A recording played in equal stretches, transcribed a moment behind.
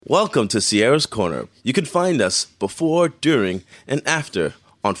Welcome to Sierra's Corner. You can find us before, during, and after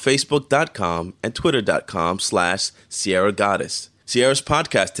on Facebook.com and Twitter.com/Sierra Goddess. Sierra's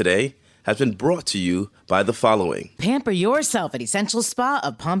podcast today has been brought to you by the following. Pamper yourself at Essential Spa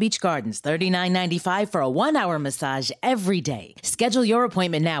of Palm Beach Gardens, $39.95 for a 1-hour massage every day. Schedule your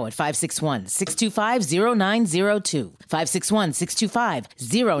appointment now at 561-625-0902.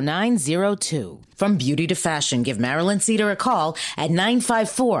 561-625-0902. From beauty to fashion, give Marilyn Cedar a call at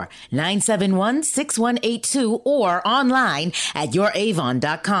 954-971-6182 or online at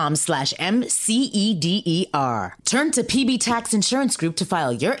youravon.com/MCEDER. Turn to PB Tax Insurance Group to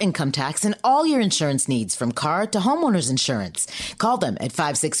file your income tax and all your insurance needs from car to homeowner's insurance. Call them at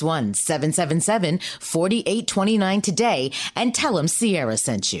 561-777-4829 today and tell them Sierra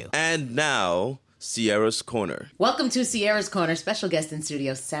sent you. And now, Sierra's Corner. Welcome to Sierra's Corner. Special guest in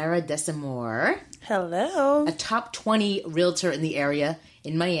studio, Sarah Desamore. Hello. A top 20 realtor in the area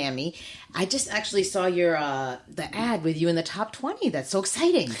in Miami. I just actually saw your the ad with you in the top 20. That's so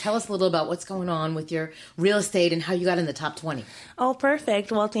exciting. Tell us a little about what's going on with your real estate and how you got in the top 20. Oh,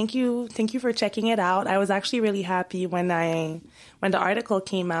 perfect. Well, thank you for checking it out. I was actually really happy when the article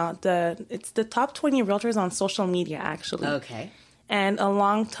came out. It's the top 20 realtors on social media, actually. Okay. And a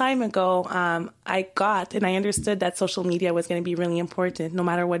long time ago, I understood that social media was going to be really important no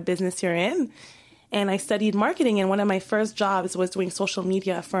matter what business you're in. And I studied marketing, and one of my first jobs was doing social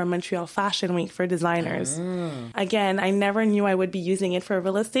media for Montreal Fashion Week for designers. Again, I never knew I would be using it for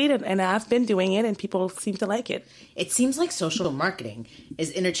real estate, and I've been doing it, and people seem to like it. It seems like social marketing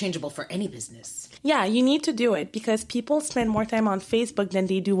is interchangeable for any business. Yeah, you need to do it because people spend more time on Facebook than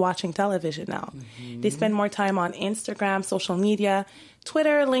they do watching television now. They spend more time on Instagram, social media,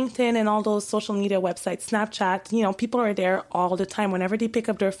 Twitter, LinkedIn, and all those social media websites, Snapchat. You know, people are there all the time. Whenever they pick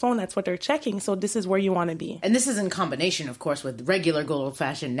up their phone, that's what they're checking. So this is where you want to be. And this is in combination, of course, with regular good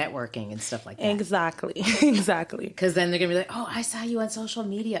old-fashioned networking and stuff like that. Exactly. Exactly. Because then they're going to be like, oh, I saw you on social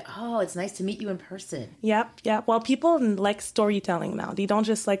media. Oh, it's nice to meet you in person. Yep. Well, people like storytelling now. They don't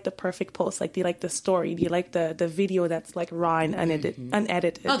just like the perfect post. Like, they like the story. They like the video that's like raw and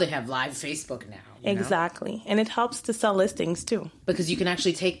unedited. Oh, they have live Facebook now. Exactly. And it helps to sell listings, too. Because you can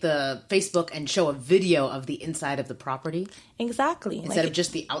actually take the Facebook and show a video of the inside of the property. Exactly. Instead of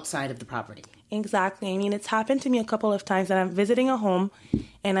just the outside of the property. Exactly. I mean, it's happened to me a couple of times that I'm visiting a home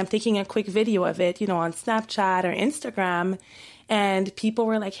and I'm taking a quick video of it, on Snapchat or Instagram. And people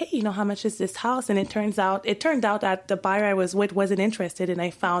were like, hey, how much is this house? And it turned out that the buyer I was with wasn't interested, and I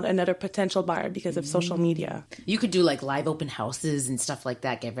found another potential buyer because of social media. You could do like live open houses and stuff like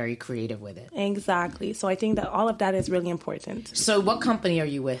that, get very creative with it. Exactly. So I think that all of that is really important. So what company are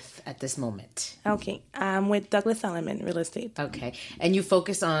you with at this moment? Okay. I'm with Douglas Elliman Real Estate. Okay. And you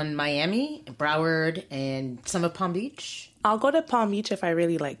focus on Miami, Broward, and some of Palm Beach? I'll go to Palm Beach if I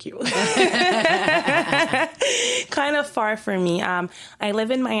really like you. Kind of far for me. I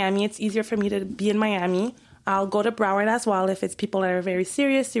live in Miami. It's easier for me to be in Miami. I'll go to Broward as well if it's people that are very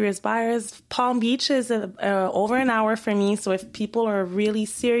serious buyers. Palm Beach is over an hour for me. So if people are really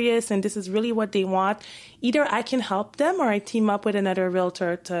serious and this is really what they want, either I can help them or I team up with another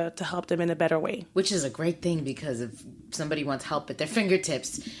realtor to help them in a better way. Which is a great thing because if somebody wants help at their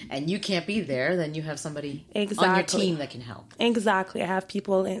fingertips and you can't be there, then you have somebody on your team that can help. Exactly. I have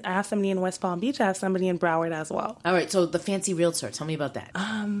somebody in West Palm Beach. I have somebody in Broward as well. All right. So the Fancy Realtor, tell me about that.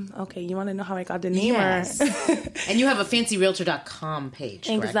 Okay. You want to know how I got the name? Yes. And you have a fancyrealtor.com page,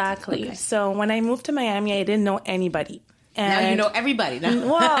 correct? Exactly. Okay. So when I moved to Miami, I didn't know anybody. And now you know everybody.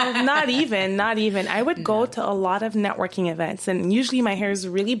 Well, not even. I would go to a lot of networking events, and usually my hair is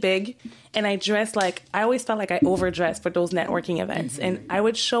really big, and I always felt like I overdressed for those networking events. And I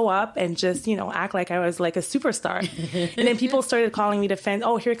would show up and just, act like I was like a superstar. And then people started calling me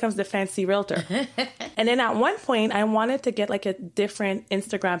here comes the Fancy Realtor. And then at one point, I wanted to get like a different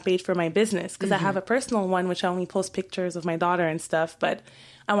Instagram page for my business because I have a personal one, which I only post pictures of my daughter and stuff. But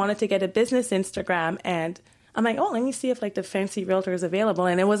I wanted to get a business Instagram, and I'm like, let me see if like the Fancy Realtor is available.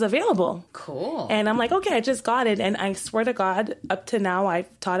 And it was available. Cool. And I'm like, okay, I just got it. And I swear to God, up to now, I've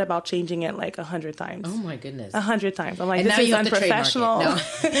thought about changing it like 100 times. Oh my goodness. 100 times. I'm like, this is unprofessional. No.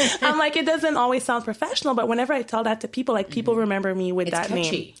 I'm like, it doesn't always sound professional. But whenever I tell that to people, like people remember me with that name. It's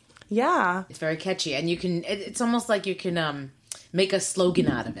catchy. Yeah. It's very catchy. And it's almost like you can make a slogan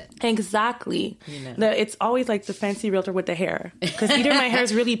out of it. Exactly. It's always like the Fancy Realtor with the hair. Because either my hair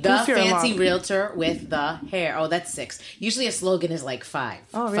is really poofy or long. The Fancy Realtor with the hair. Oh, that's 6. Usually a slogan is like 5.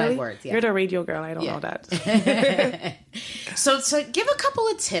 Oh, really? 5 words. Yeah. You're the radio girl. I don't know that. So give a couple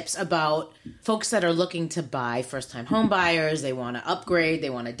of tips about folks that are looking to buy, first-time home buyers. They want to upgrade. They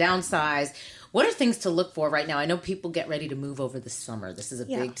want to downsize. What are things to look for right now? I know people get ready to move over the summer. This is a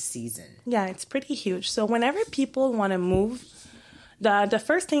big season. Yeah, it's pretty huge. So whenever people want to move, the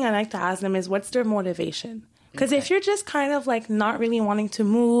first thing I like to ask them is, what's their motivation? Because if you're just kind of like not really wanting to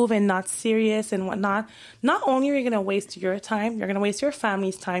move and not serious and whatnot, not only are you going to waste your time, you're going to waste your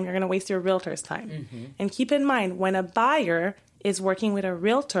family's time, you're going to waste your realtor's time. And keep in mind, when a buyer is working with a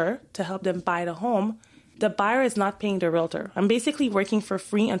realtor to help them buy the home, the buyer is not paying the realtor. I'm basically working for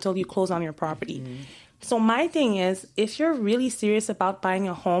free until you close on your property. So my thing is, if you're really serious about buying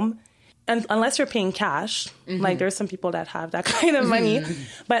a home, and unless you're paying cash, like there's some people that have that kind of money,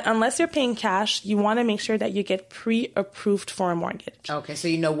 but unless you're paying cash, you want to make sure that you get pre-approved for a mortgage. Okay, so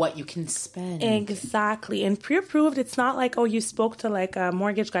you know what you can spend. Exactly. And pre-approved, it's not like, oh, you spoke to like a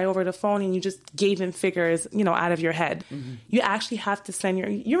mortgage guy over the phone and you just gave him figures, out of your head. You actually have to send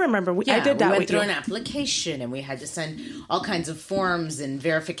you remember, I did that we went with through you. an application and we had to send all kinds of forms and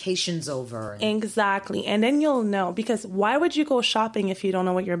verifications over. Exactly. And then you'll know, because why would you go shopping if you don't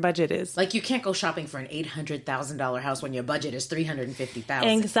know what your budget is? Like, you can't go shopping for an $800,000 house when your budget is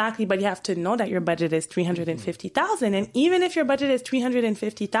 $350,000. Exactly, but you have to know that your budget is $350,000, and even if your budget is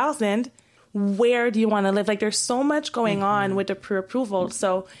 $350,000, where do you want to live? Like, there's so much going on with the pre-approval.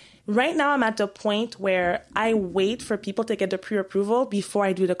 So right now, I'm at the point where I wait for people to get the pre-approval before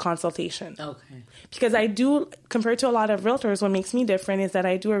I do the consultation. Okay. Because I do, compared to a lot of realtors, what makes me different is that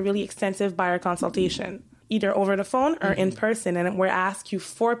I do a really extensive buyer consultation, either over the phone or in person. And we ask you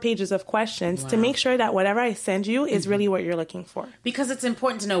 4 pages of questions to make sure that whatever I send you is really what you're looking for. Because it's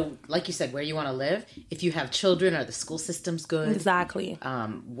important to know, like you said, where you want to live. If you have children, are the school systems good? Exactly.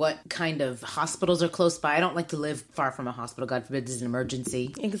 What kind of hospitals are close by? I don't like to live far from a hospital. God forbid there's an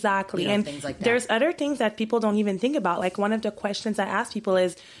emergency. Exactly. And things like that. There's other things that people don't even think about. Like, one of the questions I ask people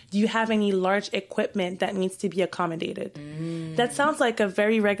is, do you have any large equipment that needs to be accommodated? That sounds like a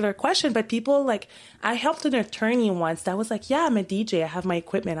very regular question, but people, like, I helped an attorney once that was like, yeah, I'm a DJ, I have my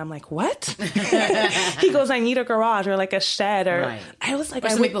equipment. I'm like, what? He goes, I need a garage or like a shed, or I was like, or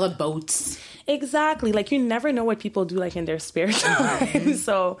some people have boats. Exactly. Like, you never know what people do, like, in their spare time.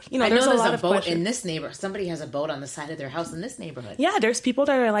 So, I there's know a lot of boat questions. in this neighborhood. Somebody has a boat on the side of their house in this neighborhood. Yeah, there's people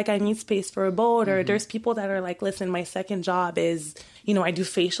that are like, I need space for a boat, or there's people that are like, listen, my second job is, I do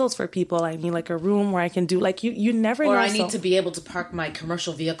facials for people. I need like a room where I can do, like, you never know. Or I need to be able to park my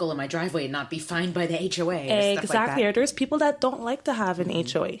commercial vehicle in my driveway and not be fined by the HOA. Or stuff like that. Or there's people that don't like to have an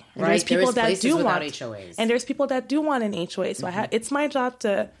HOA. And there's people that do want HOAs. And there's people that do want an HOA. So it's my job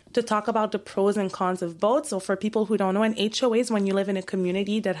to talk about the pros and cons of both. So for people who don't know, an HOA is when you live in a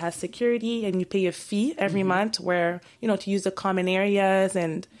community that has security and you pay a fee every month where, to use the common areas.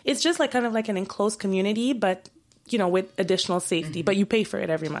 And it's just like kind of like an enclosed community, but with additional safety, but you pay for it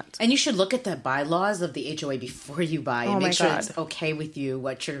every month. And you should look at the bylaws of the HOA before you buy and make sure it's okay with you,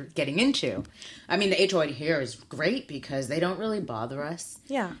 what you're getting into. I mean, the HOA here is great because they don't really bother us.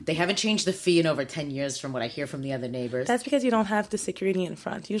 Yeah. They haven't changed the fee in over 10 years from what I hear from the other neighbors. That's because you don't have the security in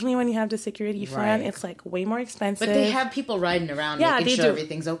front. Usually when you have the security front, it's like way more expensive. But they have people riding around making sure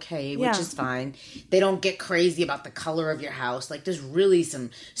everything's okay, which is fine. They don't get crazy about the color of your house. Like, there's really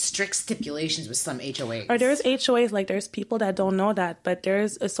some strict stipulations with some HOAs. Or there's HOAs, like there's people that don't know that, but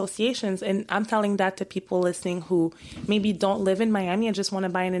there's associations, and I'm telling that to people listening who maybe don't live in Miami and just want to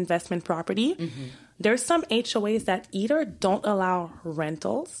buy an investment property. There's some HOAs that either don't allow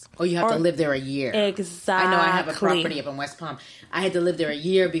rentals. Oh, you have to live there a year. Exactly. I know I have a property up in West Palm. I had to live there a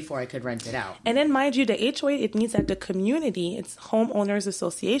year before I could rent it out. And then, mind you, the HOA, it means that the community, it's Homeowners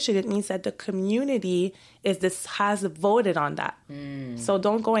Association, it means that the community has voted on that. So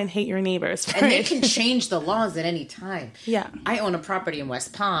don't go and hate your neighbors. And they can change the laws at any time. Yeah. I own a property in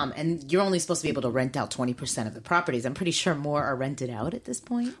West Palm, and you're only supposed to be able to rent out 20% of the properties. I'm pretty sure more are rented out at this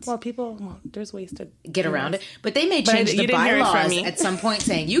point. Well, there's ways to get around it. But they may change the bylaws at some point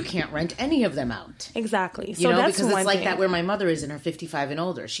saying you can't rent any of them out. Exactly. So that's because it's like that where my mother is in her 55 and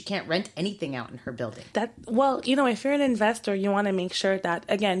older. She can't rent anything out in her building. If you're an investor, you want to make sure that,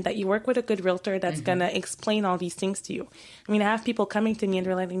 again, that you work with a good realtor that's going to explain all these things to you. I mean, I have people coming to me and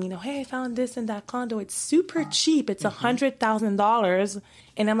they're like, hey, I found this in that condo. It's super cheap. It's $100,000.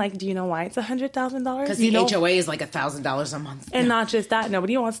 And I'm like, do you know why it's $100,000? Because the HOA is like $1,000 a month. And not just that,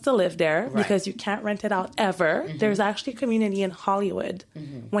 nobody wants to live there because you can't rent it out ever. There's actually a community in Hollywood.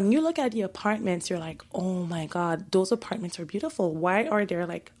 When you look at the apartments, you're like, oh my God, those apartments are beautiful. Why are there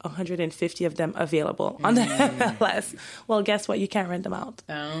like 150 of them available on the MLS? Well, guess what? You can't rent them out.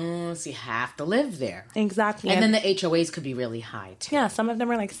 Oh, so you have to live there. Exactly. And then the HOAs could be really high too. Yeah, some of them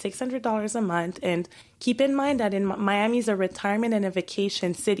are like $600 a month. And keep in mind that in Miami is a retirement and a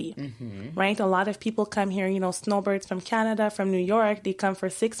vacation city, right? A lot of people come here, snowbirds from Canada, from New York, they come for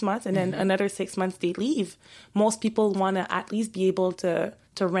 6 months and then another 6 months they leave. Most people want to at least be able to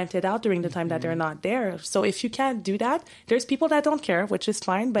rent it out during the time that they're not there. So if you can't do that, there's people that don't care, which is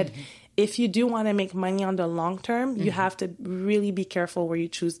fine. But if you do want to make money on the long term, you have to really be careful where you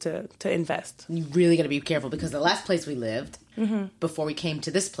choose to invest. You really got to be careful because the last place we lived, before we came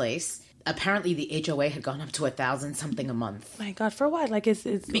to this place, apparently the HOA had gone up to $1,000 something a month. My God, for what? Like it's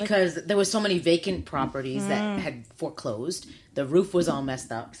because there was so many vacant properties that had foreclosed. The roof was all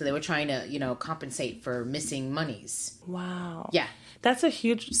messed up, so they were trying to, compensate for missing monies. Wow. Yeah, that's a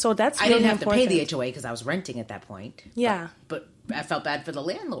huge. So that's I really didn't have important. to pay the HOA because I was renting at that point. Yeah, but I felt bad for the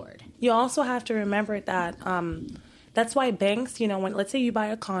landlord. You also have to remember that. That's why banks, when let's say you buy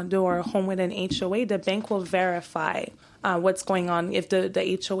a condo or a home with an HOA, the bank will verify what's going on if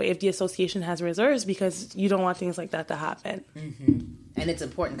the HOA, if the association has reserves, because you don't want things like that to happen. And it's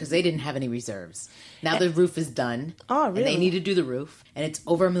important because they didn't have any reserves. Now the roof is done. Oh, really? And they need to do the roof, and it's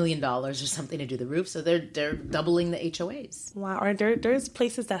over $1 million or something to do the roof. So they're doubling the HOAs. Wow. Or there's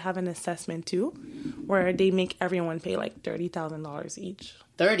places that have an assessment too, where they make everyone pay like $30,000 each.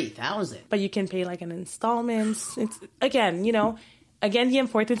 30,000. But you can pay like an installments. It's again, the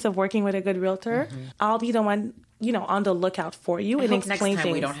importance of working with a good realtor. I'll be the one, on the lookout for you and explain next time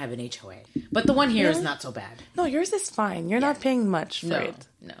things. we don't have an HOA. But the one here is not so bad. No, yours is fine. You're not paying much for it.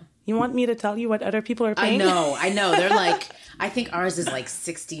 No. You want me to tell you what other people are paying? I know. They're like, I think ours is like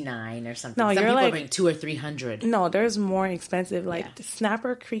 69 or something. No, Some you're people like are paying 200 or 300. No, there's more expensive. Like the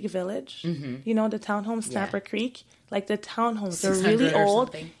Snapper Creek Village, the townhome Snapper Creek. Like the townhomes, they're really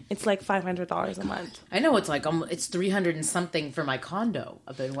old. Something. It's like $500 a month. I know it's like it's 300 and something for my condo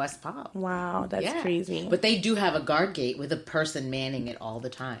up in West Palm. Wow, that's crazy. But they do have a guard gate with a person manning it all the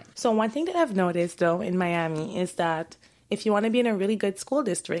time. So one thing that I've noticed though in Miami is that if you want to be in a really good school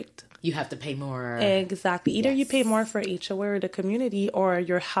district, you have to pay more. Exactly. Either you pay more for HOA or the community, or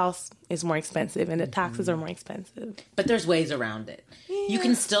your house is more expensive and the taxes are more expensive. But there's ways around it. Yeah. You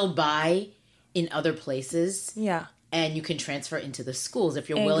can still buy in other places. Yeah. And you can transfer into the schools if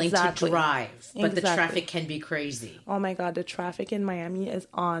you're willing to drive. But the traffic can be crazy. Oh my God, the traffic in Miami is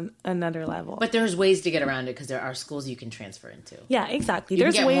on another level. But there's ways to get around it because there are schools you can transfer into. Yeah, exactly. You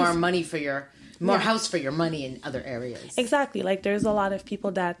can get more money for your house for your money in other areas. Exactly. Like there's a lot of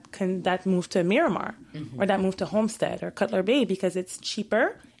people that move to Miramar or that move to Homestead or Cutler Bay because it's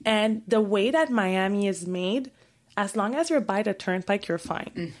cheaper. And the way that Miami is made, as long as you're by the turnpike, you're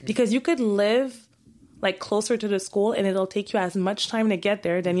fine. Because you could live like closer to the school and it'll take you as much time to get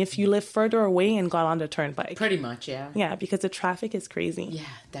there than if you live further away and got on the turnpike. Pretty much, yeah. Yeah, because the traffic is crazy. Yeah,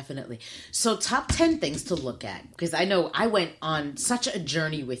 definitely. So top 10 things to look at, because I know I went on such a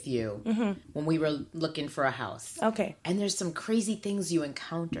journey with you when we were looking for a house. Okay. And there's some crazy things you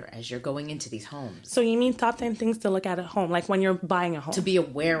encounter as you're going into these homes. So you mean top 10 things to look at home, like when you're buying a home? To be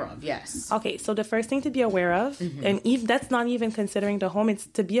aware of, yes. Okay, so the first thing to be aware of, and that's not even considering the home, it's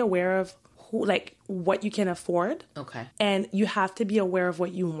to be aware of what you can afford. Okay. And you have to be aware of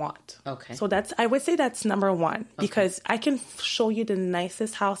what you want. Okay. So I would say that's number one, because I can show you the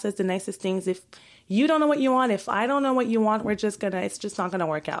nicest houses, the nicest things. If you don't know what you want, if I don't know what you want, it's just not going to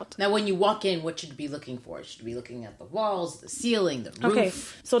work out. Now, when you walk in, what should you be looking for? Should you be looking at the walls, the ceiling, the roof? Okay.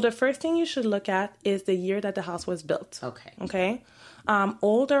 So the first thing you should look at is the year that the house was built. Okay. Okay.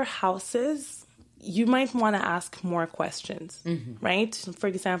 Older houses, you might want to ask more questions, right? For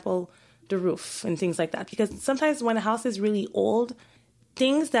example, the roof and things like that, because sometimes when a house is really old,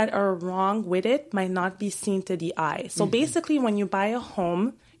 things that are wrong with it might not be seen to the eye. So basically, when you buy a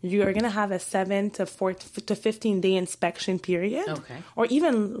home, you're going to have a 7 to 15 day inspection period. Okay. Or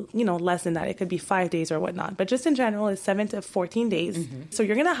even, less than that. It could be 5 days or whatnot. But just in general, it's 7 to 14 days. So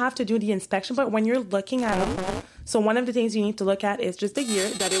you're going to have to do the inspection. But when you're looking at it, so one of the things you need to look at is just the year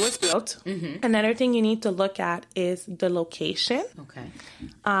that it was built. Another thing you need to look at is the location. Okay.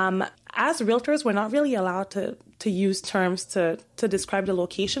 As realtors, we're not really allowed to use terms to describe the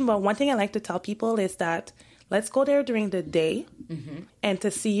location. But one thing I like to tell people is that let's go there during the day and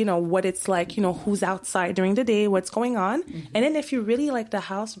to see, what it's like, who's outside during the day, what's going on. And then if you really like the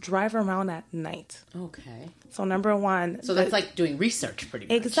house, drive around at night. Okay. So number one. So that's like doing research pretty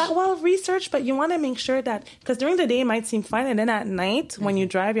much. Exactly. Well, research, but you want to make sure that, because during the day it might seem fine. And then at night, when you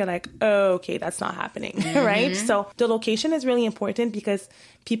drive, you're like, oh, okay, that's not happening. Right? So the location is really important because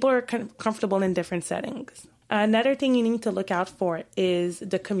people are comfortable in different settings. Another thing you need to look out for is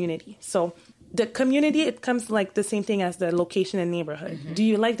the community. So the community, it comes like the same thing as the location and neighborhood. Do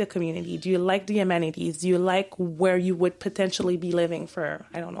you like the community? Do you like the amenities? Do you like where you would potentially be living for,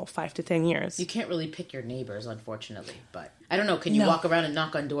 I don't know, 5 to 10 years? You can't really pick your neighbors, unfortunately. But I don't know. Can you walk around and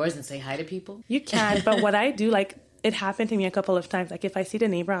knock on doors and say hi to people? You can, but what I do, like, it happened to me a couple of times. Like, if I see the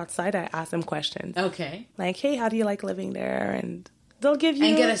neighbor outside, I ask them questions. Okay. Like, hey, how do you like living there? And they'll give you...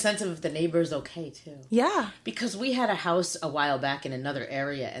 And get a sense of if the neighbor's okay, too. Yeah. Because we had a house a while back in another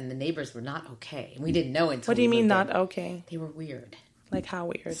area, and the neighbors were not okay. And we didn't know until What do you mean not there. okay? They were weird. Like, how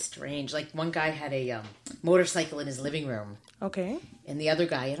weird? Strange. Like, one guy had a motorcycle in his living room. Okay. And the other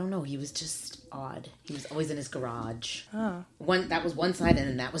guy, I don't know, he was just odd. He was always in his garage. Oh. That was one side, and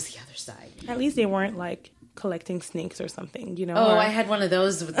then that was the other side. At least they weren't, like, collecting snakes or something, you know? Oh, I had one of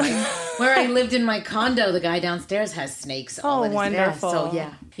those with, like, where I lived in my condo. The guy downstairs has snakes. All in his wonderful. So,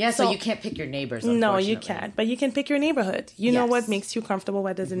 yeah. Yeah, so you can't pick your neighbors, No, you unfortunately. can't. But you can pick your neighborhood. You know what makes you comfortable,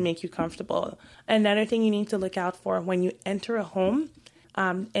 what doesn't make you comfortable. Another thing you need to look out for when you enter a home,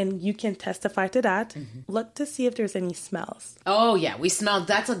 and you can testify to that, look to see if there's any smells. Oh, yeah. We smelled...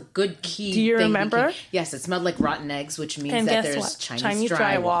 That's a good key Do you thing remember? Yes, it smelled like rotten eggs, which means And that guess there's what? Chinese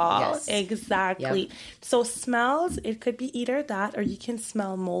drywall. Yes. Exactly. Yep. So smells, it could be either that or you can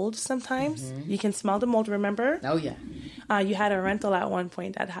smell mold sometimes. You can smell the mold, remember? Oh, yeah. You had a rental at one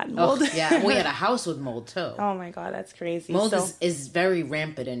point that had mold. Oh, yeah. We had a house with mold, too. Oh my God, that's crazy. Mold So- is very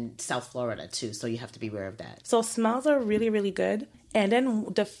rampant in South Florida, too, so you have to be aware of that. So smells are really, really good. And then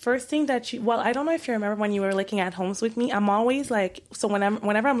the first thing that I don't know if you remember when you were looking at homes with me, I'm always like, so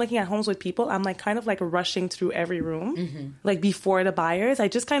whenever I'm looking at homes with people, I'm like kind of like rushing through every room, like before the buyers. I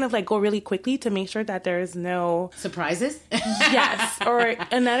just kind of like go really quickly to make sure that there is no... Surprises? Yes. Or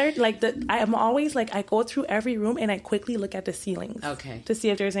another, like I'm always like, I go through every room and I quickly look at the ceilings. Okay. To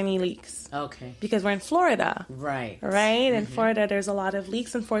see if there's any leaks. Okay. Because we're in Florida. Right. Right? In Florida, there's a lot of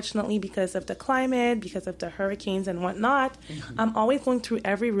leaks, unfortunately, because of the climate, because of the hurricanes and whatnot. I'm always going through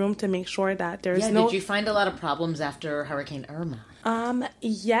every room to make sure that there's no... Did you find a lot of problems after Hurricane Irma?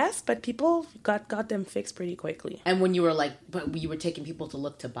 Yes, but people got them fixed pretty quickly. And when you were but you were taking people to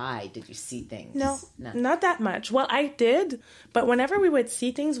look to buy, did you see things? No, not that much. Well, I did, but whenever we would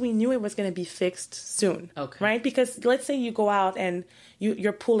see things, we knew it was going to be fixed soon. Okay. Right? Because let's say you go out and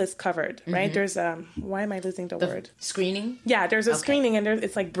your pool is covered, right? There's why am I losing the word? Screening? Yeah, there's a screening and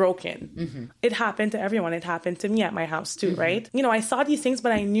it's like broken. It happened to everyone. It happened to me at my house too, right? You know, I saw these things,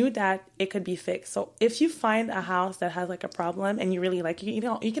 but I knew that it could be fixed. So if you find a house that has like a problem and you really like, you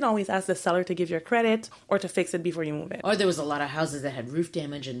know, you can always ask the seller to give you a credit or to fix it before you move in. Or there was a lot of houses that had roof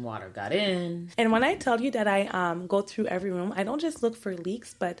damage and water got in. And when I tell you that I go through every room, I don't just look for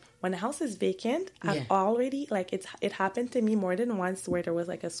leaks, but when the house is vacant, I've already, like, it happened to me more than once where there was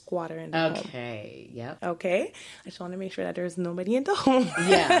like a squatter in the home. Okay, yep. Okay? I just want to make sure that there's nobody in the home.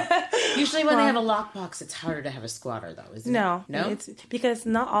 Yeah. Usually when they have a lockbox, it's harder to have a squatter, though, isn't it? No. No? It's because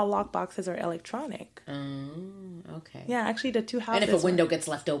not all lockboxes are electronic. Okay. Yeah, actually the two houses. And if a window gets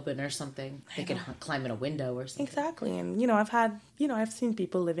left open or something, they can climb in a window or something. Exactly. And, you know, I've seen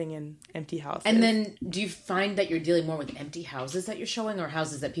people living in empty houses. And then do you find that you're dealing more with empty houses that you're showing or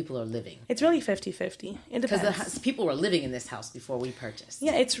houses that people are living? It's really 50-50. It depends. Because people were living in this house before we purchased.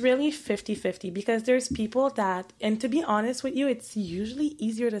 Yeah, it's really 50-50 because there's people that, and to be honest with you, it's usually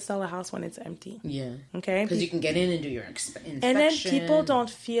easier to sell a house when it's empty. Yeah. Okay? Because you can get in and do your inspection. And then people don't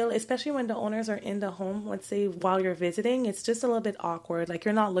feel, especially when the owners are in the home, let's say while you're visiting, it's just a little bit awkward. Like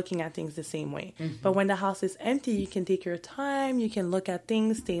you're not looking at things the same way. But when the house is empty, you can take your time, you can look at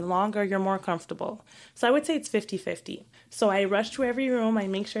things, stay longer, you're more comfortable. So I would say it's 50-50. So I rush through every room, I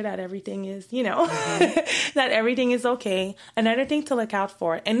make sure that everything is, you know, that everything is okay. Another thing to look out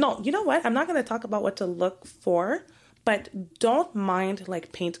for, and no, you know what? I'm not going to talk about what to look for, but don't mind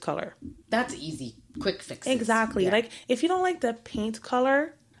like paint color. That's easy. Quick fixes. Exactly. Yeah. Like if you don't like the paint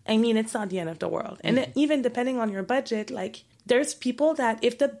color, I mean, it's not the end of the world. And even depending on your budget, like there's people that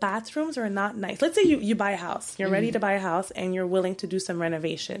if the bathrooms are not nice, let's say you buy a house, you're ready to buy a house and you're willing to do some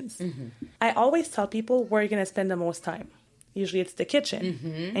renovations. I always tell people where you're going to spend the most time. Usually it's the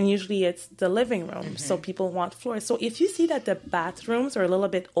kitchen and usually it's the living room. So people want floors. So if you see that the bathrooms are a little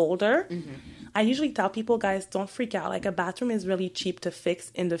bit older, I usually tell people, guys, don't freak out. Like a bathroom is really cheap to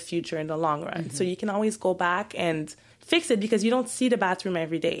fix in the future, in the long run. So you can always go back and fix it because you don't see the bathroom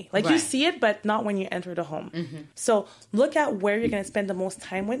every day. Like you Right. see it, but not when you enter the home. So look at where you're going to spend the most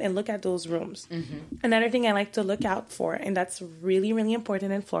time with and look at those rooms. Another thing I like to look out for, and that's really, really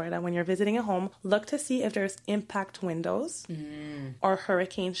important in Florida when you're visiting a home, look to see if there's impact windows or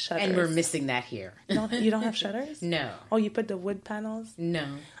hurricane shutters. And we're missing that here. You don't have shutters? No. Oh, you put the wood panels? No.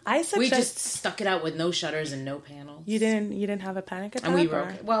 I We suggest just stuck it out with no shutters and no panels. you didn't have a panic attack. And we were or-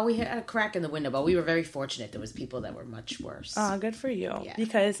 okay. Well, we had a crack in the window, but we were very fortunate. There was people that were much worse. Good for you. Yeah.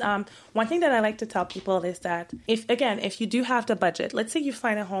 Because one thing that I like to tell people is that if you do have the budget, let's say you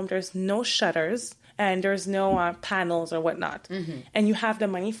find a home, there's no shutters and there's no panels or whatnot, and you have the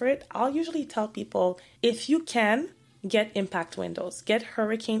money for it, I'll usually tell people, if you can, get impact windows, get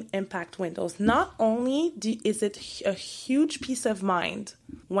hurricane impact windows. Not only is it a huge peace of mind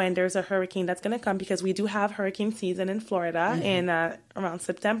when there's a hurricane that's going to come, because we do have hurricane season in Florida in around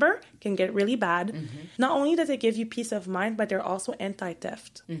September, can get really bad. Not only does it give you peace of mind, but they're also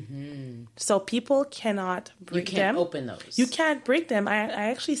anti-theft. So people cannot You break can't them. open those. You can't break them. I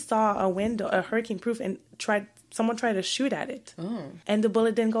actually saw a window, a hurricane proof, and someone tried to shoot at it. And the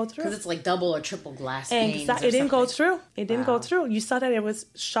bullet didn't go through. Because it's like double or triple glass panes. Exactly. It didn't go something. through. It didn't go Wow. through. You saw that it was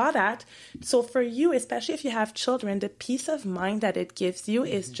shot at. So for you, especially if you have children, the peace of mind that it gives you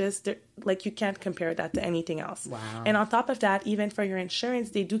is just like, you can't compare that to anything else. Wow. And on top of that, even for your insurance,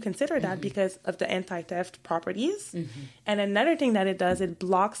 they do consider that because of the anti-theft properties. And another thing that it does, it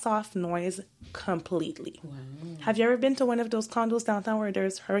blocks off noise completely. Wow. Have you ever been to one of those condos downtown where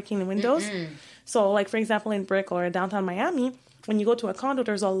there's hurricane windows? So like, for example, in Brickell or downtown Miami, when you go to a condo,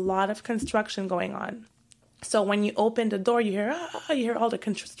 there's a lot of construction going on. So when you open the door, you hear all the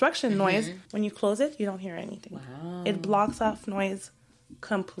construction noise. When you close it, you don't hear anything. Wow. It blocks off noise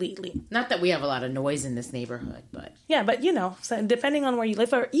completely. Not that we have a lot of noise in this neighborhood, but Yeah, but so depending on where you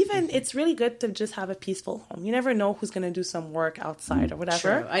live, or even it's really good to just have a peaceful home. You never know who's going to do some work outside or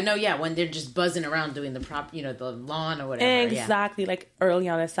whatever. true. I know, when they're just buzzing around doing the the lawn or whatever. Exactly, like early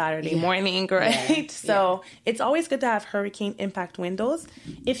on a Saturday Yeah. morning, right? Yeah. So it's always good to have hurricane impact windows.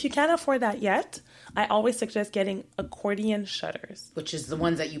 If you can't afford that yet, I always suggest getting accordion shutters. Which is the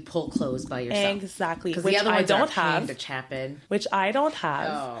ones that you pull closed by yourself. Exactly, Because which the other I ones don't are a pain have. to tap in. Which I don't have.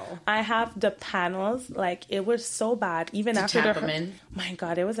 Oh. I have the panels. Like, it was so bad. Even To after tap the them in? My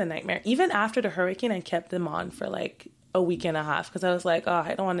God, it was a nightmare. Even after the hurricane, I kept them on for like a week and a half because I was like, oh,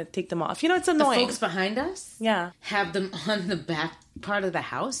 I don't want to take them off. It's The annoying. folks behind us Yeah. have them on the back part of the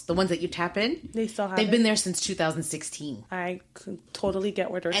house, the ones that you tap in. They still have They've it. been there since 2016. I could totally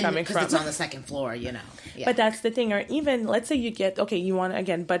get where they're And coming because from. it's on the second floor, Yeah. But that's the thing. Or even, let's say you get, you want to,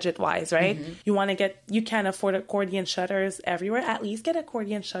 again, budget-wise, right? You can't afford accordion shutters everywhere. At least get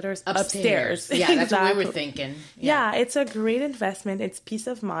accordion shutters upstairs. Yeah, that's what we were Exactly. thinking. Yeah, it's a great investment. It's peace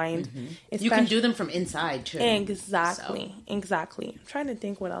of mind. You can do them from inside, too. Exactly. Exactly. I'm trying to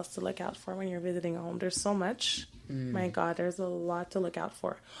think what else to look out for when you're visiting a home. There's so much. My God, there's a lot to look out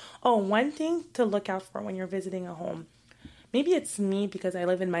for. Oh, one thing to look out for when you're visiting a home. Maybe it's me because I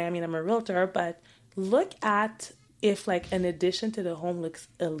live in Miami and I'm a realtor, but look at if like an addition to the home looks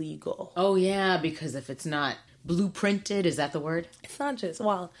illegal. Oh, yeah, because if it's not blueprinted, is that the word? It's not just,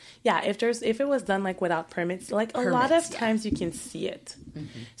 if it was done like without permits, like a lot of Permits, yeah. times you can see it.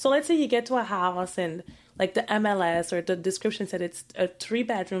 So let's say you get to a house and like the MLS or the description said it's a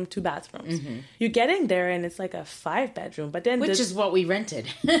 3-bedroom, 2 bathrooms. You get in there and it's like a 5-bedroom, but then Which is what we rented.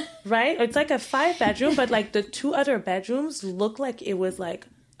 right? It's like a 5-bedroom, but like the 2 other bedrooms look like it was like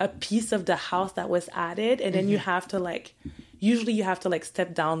a piece of the house that was added, and then you have to like. Usually you have to like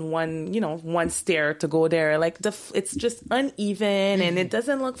step down one stair to go there. Like it's just uneven and it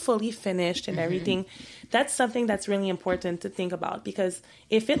doesn't look fully finished and everything. That's something that's really important to think about, because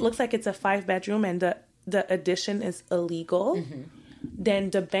if it looks like it's a 5-bedroom and the addition is illegal, then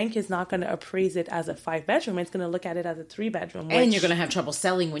the bank is not going to appraise it as a 5-bedroom. It's going to look at it as a 3-bedroom. And you're going to have trouble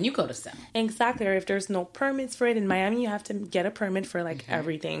selling when you go to sell. Exactly. Or if there's no permits for it in Miami, you have to get a permit for like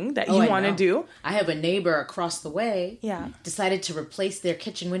everything that I you want to know. do. I have a neighbor across the way. Yeah. Decided to replace their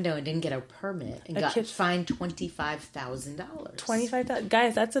kitchen window and didn't get a permit and got kitchen- fined $25,000. 25,000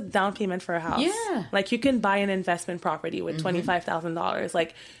 guys, that's a down payment for a house. Yeah. Like you can buy an investment property with $25,000.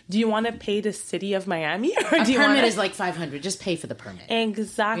 Like, do you want to pay the city of Miami or A do you permit want is like $500. Just pay for the permit.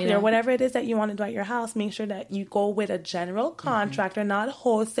 Exactly. You know? Or whatever it is that you want to do at your house, make sure that you go with a general contractor, not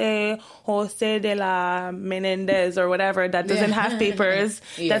Jose de la Menendez or whatever that doesn't have papers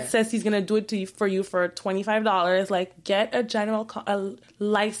that says he's going to do it for you for $25. Like, get a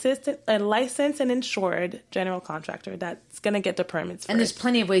licensed and insured general contractor that's going to get the permits for And there's it.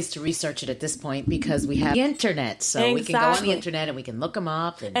 plenty of ways to research it at this point because we have the internet. So we can go on the internet and we can look them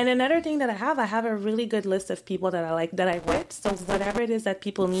up. And another thing that I have a really good list of people that I like, that I with. So whatever it is that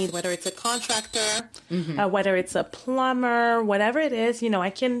people need, whether it's a contractor, whether it's a plumber, whatever it is, I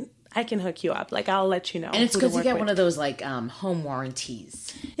can hook you up. Like, I'll let you know. And it's because you get one of those like home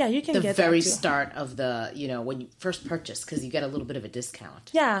warranties. Yeah, you can the get very that too. start of the, when you first purchase, because you get a little bit of a discount.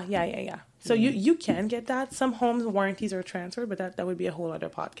 Yeah. So you can get that. Some homes warranties are transferred, but that would be a whole other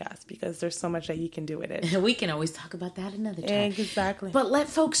podcast because there's so much that you can do with it. We can always talk about that another time. Exactly. But let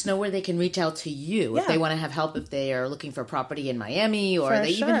folks know where they can reach out to you if they want to have help, if they are looking for property in Miami, or they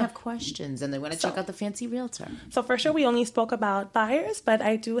even have questions and they want to check out the Fancy Realtor. So for sure, we only spoke about buyers, but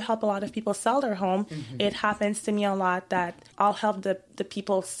I do help a lot of people sell their home. It happens to me a lot that I'll help the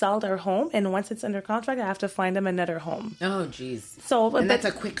people sell their home, and once it's under contract, I have to find them another home. Oh, geez. And that's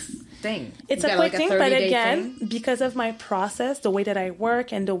a quick thing. It's a quick thing, but again, because of my process, the way that I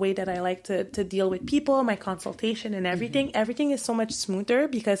work and the way that I like to deal with people, my consultation and everything, everything is so much smoother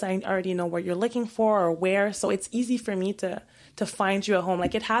because I already know what you're looking for or where. So it's easy for me to find you a home.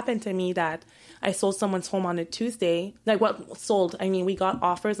 Like, it happened to me that I sold someone's home on a Tuesday. We got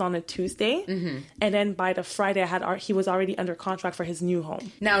offers on a Tuesday. And then by the Friday, he was already under contract for his new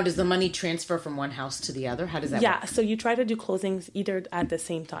home. Now, does the money transfer from one house to the other? How does that work? Yeah, so you try to do closings either at the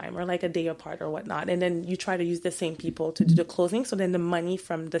same time or like a day apart or whatnot. And then you try to use the same people to do the closing. So then the money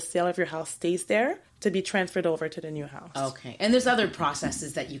from the sale of your house stays there to be transferred over to the new house. Okay. And there's other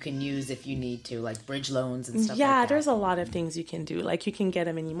processes that you can use if you need to, like bridge loans and stuff like that. Yeah, there's a lot of things you can do. Like, you can get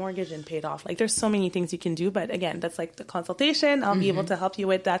a mini mortgage and pay it off. Like, there's so many things you can do. But again, that's like the consultation. I'll be able to help you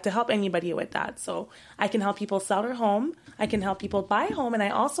with that, to help anybody with that. So I can help people sell their home. I can help people buy a home. And I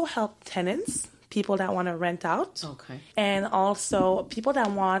also help tenants, people that want to rent out. Okay. And also people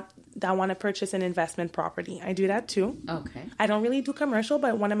that want to purchase an investment property. I do that too. Okay. I don't really do commercial,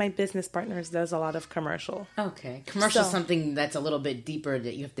 but one of my business partners does a lot of commercial. Okay. Commercial is something that's a little bit deeper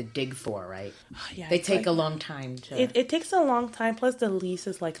that you have to dig for, right? Yeah, they take a long time to... It takes a long time, plus the lease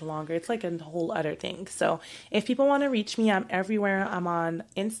is like longer. It's like a whole other thing. So if people want to reach me, I'm everywhere. I'm on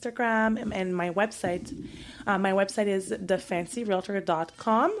Instagram and my website. My website is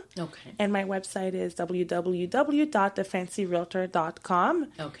thefancyrealtor.com. Okay. And my website is www.thefancyrealtor.com.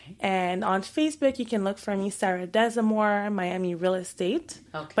 Okay. And on Facebook, you can look for me, Sarah Desamore, Miami Real Estate.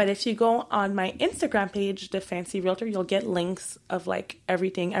 Okay. But if you go on my Instagram page, The Fancy Realtor, you'll get links of like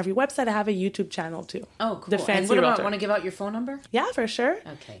everything, every website. I have a YouTube channel too. Oh, cool. The Fancy and what about, Realtor. want to give out your phone number? Yeah, for sure.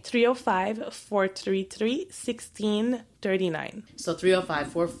 Okay. 305-433-1639. So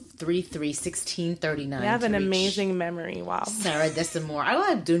 305-433-1639. I have an amazing memory. Wow. Sarah Desamore.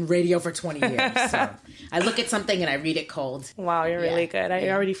 I've been doing radio for 20 years. So I look at something and I read it cold. Wow, you're really good. I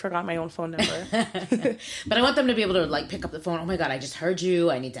already forgot my own phone number. But I want them to be able to like pick up the phone. Oh my God, I just heard you.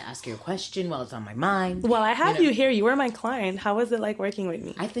 I need to ask you a question while it's on my mind. Well, I have you here. You were my client. How was it like working with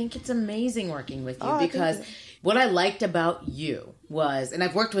me? I think it's amazing working with you because what I liked about you was, and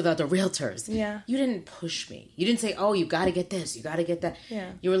I've worked with other realtors. Yeah. You didn't push me. You didn't say, oh, you got to get this. You got to get that.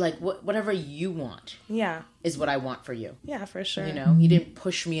 Yeah. You were like, whatever you want. Yeah. Is what I want for you. Yeah, for sure. You didn't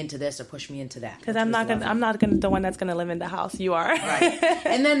push me into this or push me into that. Because I'm not the one that's gonna live in the house. You are. Right.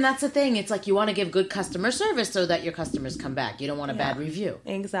 And then that's the thing. It's like you want to give good customer service so that your customers come back. You don't want a bad review.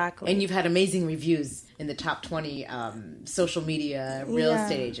 Exactly. And you've had amazing reviews in the top 20 social media real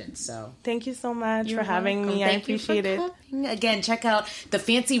estate agents. So thank you so much for having me. I appreciate it. Again, check out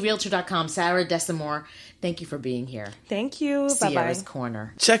thefancyrealtor.com. Sarah Desamore. Thank you for being here. Thank you. Sierra's Bye-bye.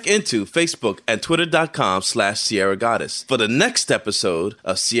 Corner. Check into Facebook and Twitter.com/Sierra Goddess for the next episode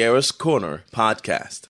of Sierra's Corner podcast.